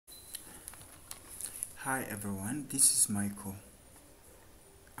Hi everyone, this is Michael.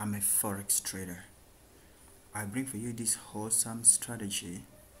 I'm a Forex trader. I bring for you this wholesome strategy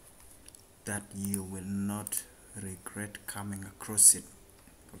that you will not regret coming across it.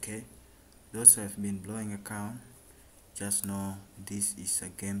 Okay? Those who have been blowing account, just know this is a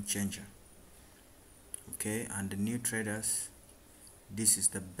game changer. Okay? And the new traders, this is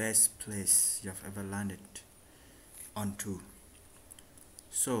the best place you have ever landed onto.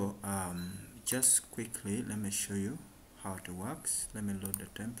 So just quickly, let me show you how it works. Let me load the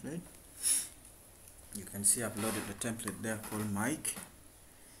template. You can see I've loaded the template there called Mike.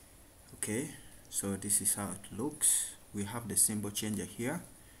 Okay, so this is how it looks. We have the symbol changer here.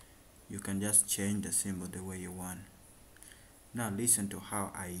 You can just change the symbol the way you want. Now listen to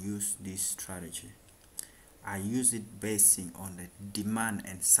how I use this strategy. I use it basing on the demand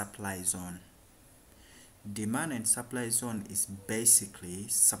and supply zone. Demand and supply zone is basically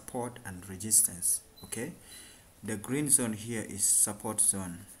support and resistance. Okay, the green zone here is support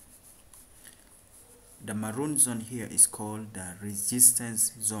zone. The maroon zone here is called the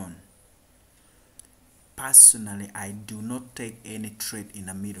resistance zone. Personally, I do not take any trade in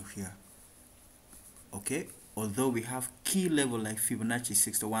the middle here. Okay, although we have key level like Fibonacci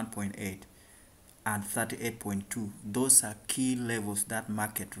 61.8 and 38.2, those are key levels that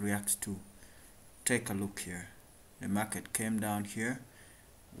market reacts to. Take a look here. The market came down here.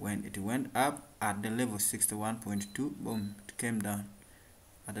 When it went up at the level 61.2, boom, it came down.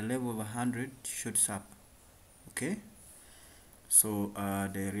 At the level of 100, shoots up. Okay, so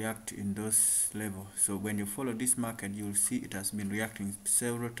they react in those levels. So when you follow this market, you will see it has been reacting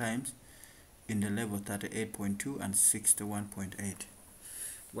several times in the level 38.2 and 61.8.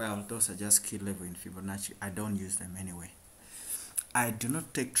 Well, those are just key level in Fibonacci. I don't use them anyway. I do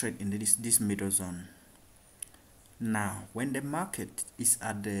not take trade in this middle zone. Now when the market is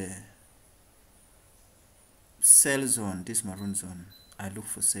at the sell zone, this maroon zone, I look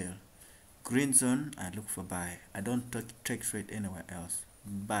for sale. Green zone, I look for buy. I don't take trade anywhere else,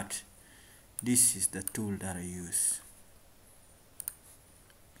 but this is the tool that I use.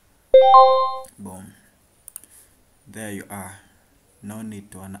 Boom, there you are. No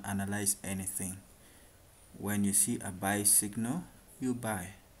need to analyze anything. When you see a buy signal, you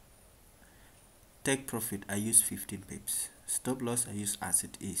buy. Take profit, I use 15 pips. Stop loss, I use as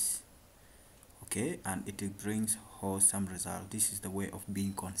it is. Okay, and it brings wholesome result. This is the way of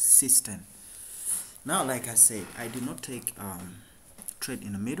being consistent. Now, like I said, I do not take trade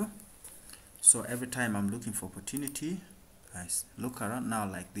in the middle. So every time I'm looking for opportunity, I look around. Now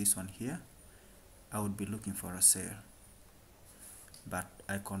like this one here, I would be looking for a sale, but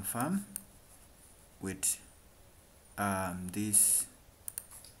I confirm with this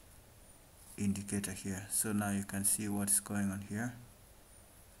indicator here. So now you can see what's going on here.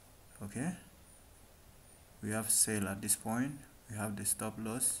 Okay, we have sale at this point, we have the stop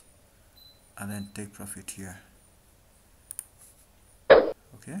loss, and then take profit here.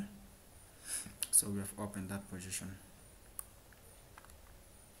 Okay, so we have opened that position.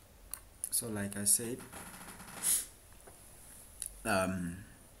 So like I said, on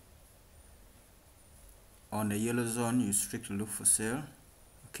the yellow zone, you strictly look for sale.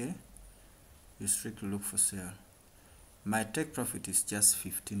 Okay, you strictly look for sale. My take profit is just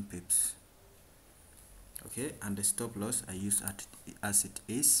 15 pips. Okay, and the stop loss I use as it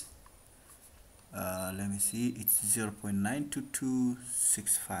is. Let me see, it's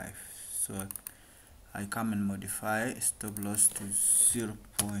 0.92265. So I come and modify stop loss to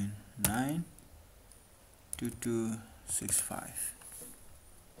 0.92265.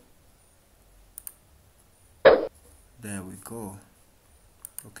 There we go.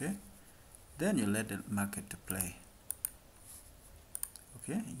 Okay, then you let the market to play.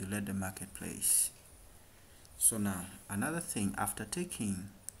 Okay, you let the market place. So now another thing, after taking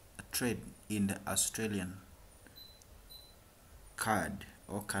a trade in the Australian CAD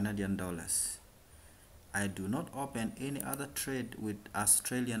or Canadian dollars, I do not open any other trade with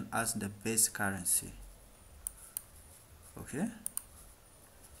Australian as the base currency. Okay,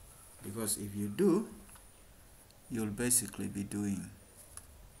 because if you do, you'll basically be doing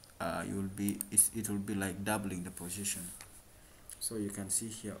it will be like doubling the position. So you can see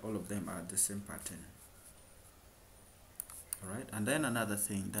here all of them are the same pattern. Alright, and then another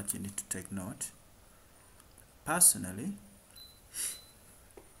thing that you need to take note, personally,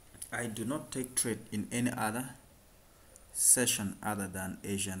 I do not take trade in any other session other than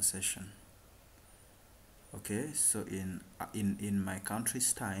Asian session. Okay, so in my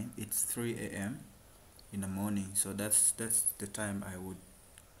country's time, it's 3 a.m. in the morning, so that's the time I would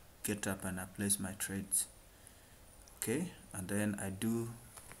get up and I place my trades. Okay, and then I do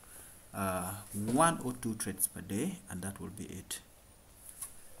 1 or 2 trades per day, and that will be it.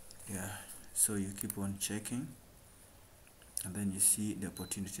 Yeah, so you keep on checking, and then you see the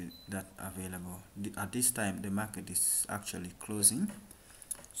opportunity that available. At this time the market is actually closing,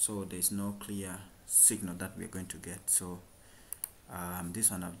 so there's no clear signal that we're going to get. So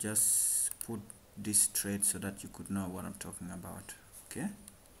this one I've just put this trade so that you could know what I'm talking about, okay,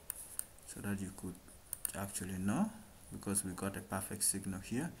 so that you could actually know, because we got a perfect signal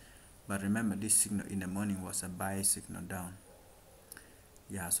here. But remember, this signal in the morning was a buy signal down.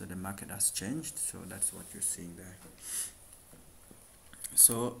 Yeah, so the market has changed, so that's what you're seeing there.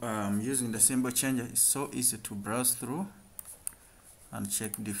 So using the symbol changer is so easy to browse through and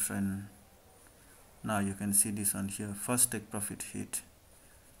check different. Now you can see this one here, first take profit hit.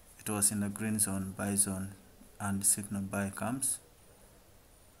 It was in the green zone, buy zone, and the signal buy comes,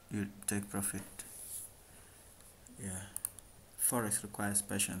 you take profit. Yeah, Forex requires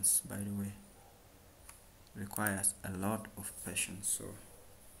patience, by the way, requires a lot of patience. So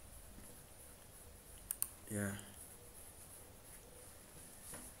yeah,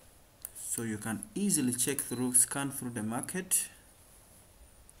 so you can easily check through, scan through the market.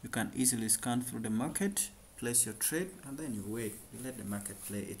 You can easily scan through the market, place your trade, and then you wait, you let the market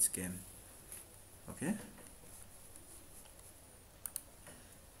play its game, okay.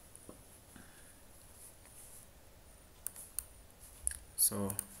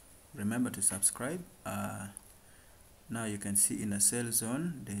 So remember to subscribe. Now you can see in a sell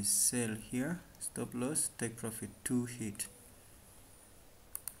zone, there's sell here, stop loss, take profit, 2 hit.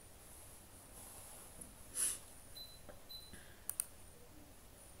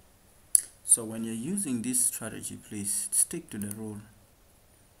 So when you're using this strategy, please stick to the rule.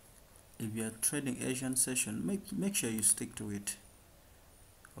 If you're trading Asian session, make sure you stick to it,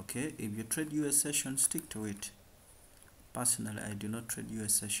 okay. If you trade US session, stick to it. Personally, I do not trade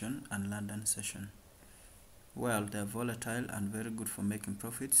US session and London session. Well, they're volatile and very good for making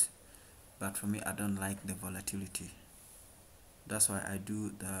profits, but for me, I don't like the volatility. That's why I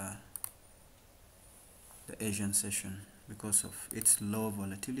do the Asian session, because of its low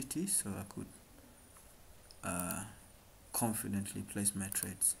volatility, so I could confidently place my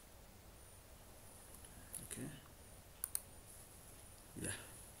trades, okay. Yeah,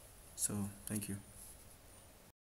 so thank you.